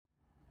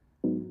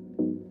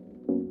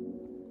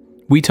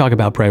We talk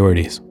about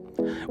priorities.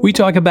 We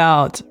talk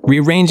about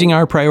rearranging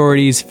our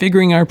priorities,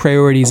 figuring our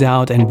priorities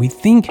out, and we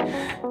think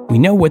we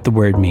know what the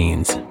word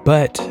means.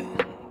 But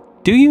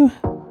do you?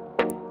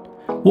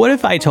 What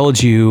if I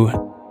told you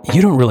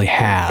you don't really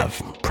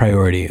have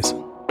priorities?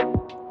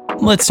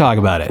 Let's talk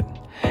about it.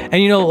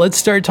 And let's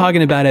start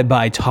talking about it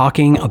by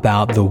talking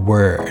about the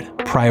word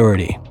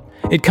priority.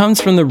 It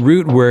comes from the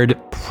root word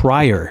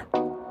prior,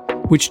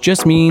 which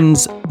just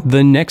means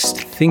the next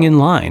thing in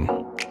line.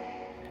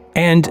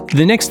 And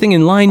the next thing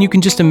in line, you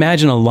can just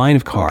imagine a line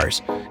of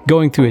cars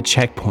going through a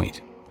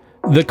checkpoint.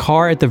 The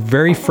car at the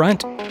very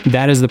front,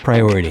 that is the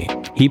priority.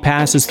 He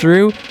passes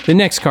through, the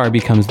next car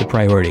becomes the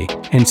priority,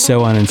 and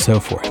so on and so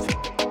forth.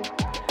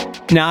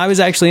 Now, I was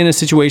actually in a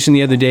situation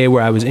the other day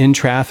where I was in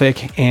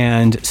traffic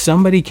and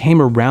somebody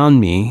came around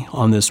me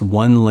on this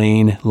one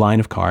lane line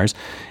of cars,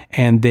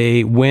 and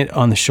they went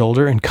on the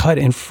shoulder and cut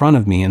in front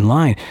of me in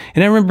line.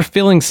 And I remember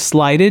feeling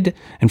slighted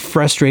and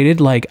frustrated,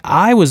 like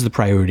I was the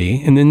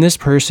priority, and then this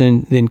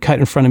person then cut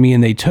in front of me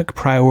and they took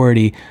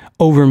priority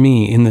over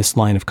me in this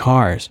line of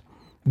cars.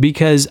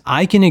 Because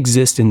I can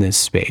exist in this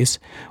space,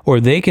 or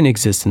they can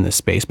exist in this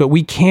space, but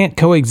we can't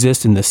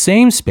coexist in the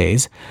same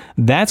space.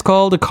 That's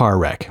called a car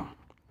wreck.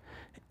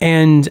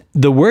 And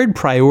the word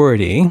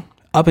priority,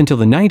 up until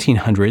the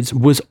 1900s,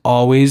 was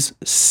always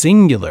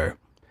singular.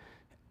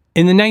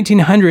 In the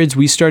 1900s,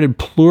 we started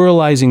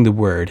pluralizing the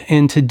word,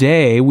 and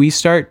today we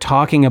start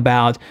talking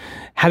about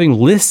having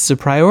lists of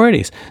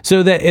priorities,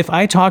 so that if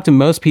I talk to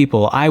most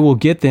people, I will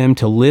get them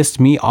to list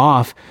me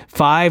off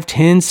 5,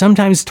 10,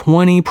 sometimes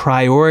 20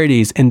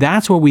 priorities, and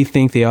that's what we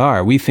think they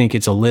are. We think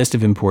it's a list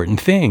of important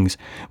things,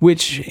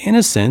 which in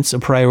a sense, a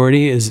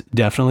priority is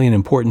definitely an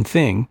important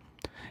thing.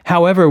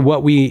 However,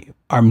 what we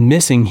are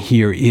missing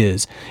here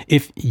is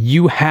if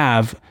you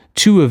have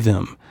 2 of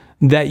them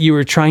that you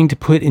are trying to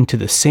put into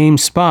the same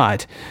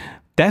spot,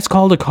 that's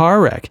called a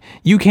car wreck.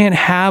 You can't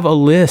have a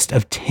list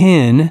of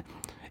 10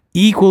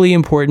 equally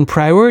important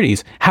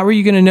priorities. How are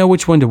you going to know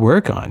which one to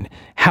work on?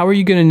 How are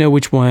you going to know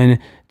which one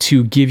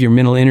to give your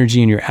mental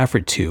energy and your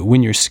effort to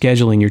when you're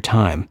scheduling your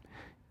time?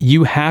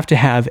 You have to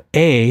have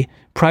a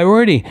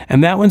priority,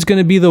 and that one's going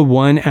to be the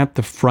one at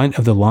the front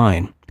of the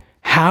line.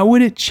 How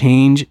would it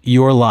change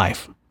your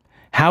life?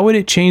 How would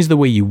it change the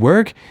way you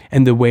work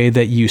and the way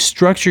that you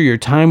structure your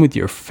time with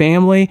your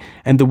family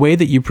and the way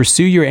that you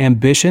pursue your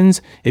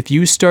ambitions if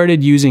you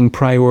started using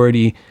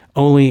priority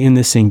only in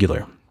the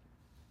singular?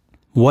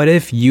 What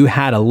if you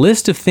had a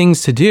list of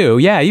things to do?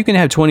 Yeah, you can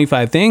have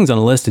 25 things on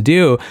a list to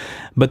do,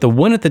 but the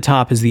one at the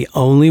top is the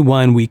only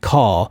one we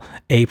call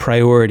a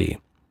priority.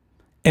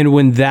 And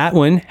when that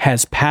one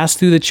has passed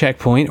through the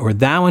checkpoint or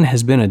that one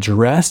has been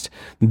addressed,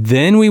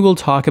 then we will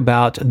talk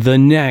about the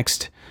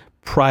next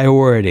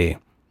priority.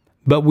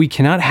 But we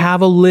cannot have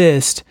a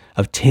list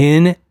of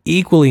 10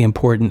 equally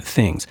important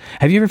things.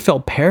 Have you ever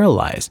felt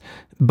paralyzed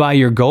by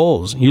your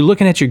goals? You're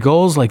looking at your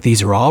goals like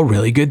these are all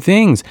really good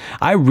things.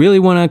 I really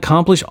want to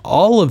accomplish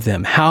all of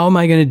them. How am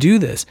I going to do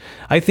this?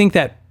 I think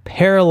that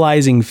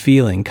paralyzing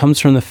feeling comes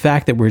from the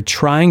fact that we're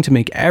trying to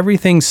make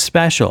everything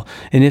special.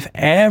 And if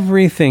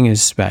everything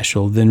is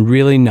special, then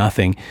really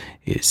nothing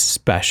is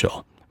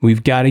special.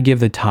 We've got to give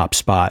the top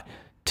spot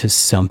to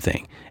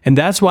something. And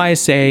that's why I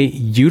say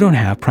you don't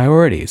have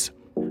priorities.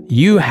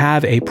 You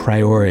have a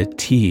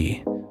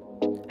priority.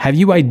 Have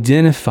you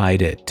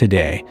identified it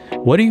today?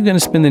 What are you going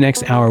to spend the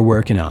next hour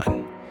working on?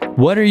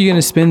 What are you going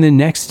to spend the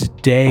next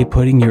day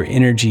putting your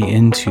energy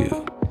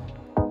into?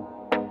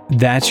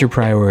 That's your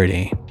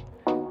priority.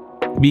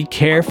 Be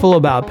careful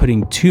about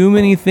putting too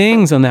many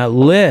things on that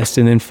list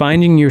and then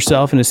finding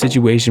yourself in a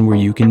situation where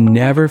you can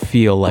never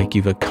feel like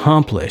you've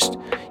accomplished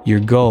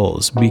your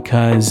goals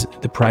because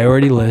the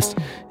priority list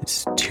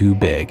is too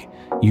big.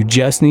 You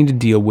just need to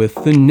deal with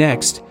the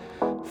next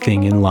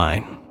thing in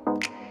line.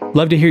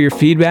 Love to hear your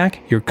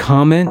feedback, your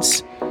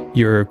comments,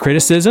 your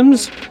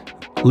criticisms.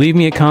 Leave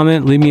me a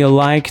comment, leave me a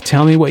like,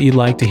 tell me what you'd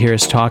like to hear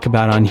us talk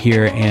about on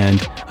here,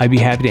 and I'd be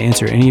happy to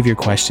answer any of your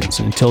questions.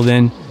 Until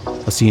then,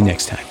 I'll see you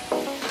next time.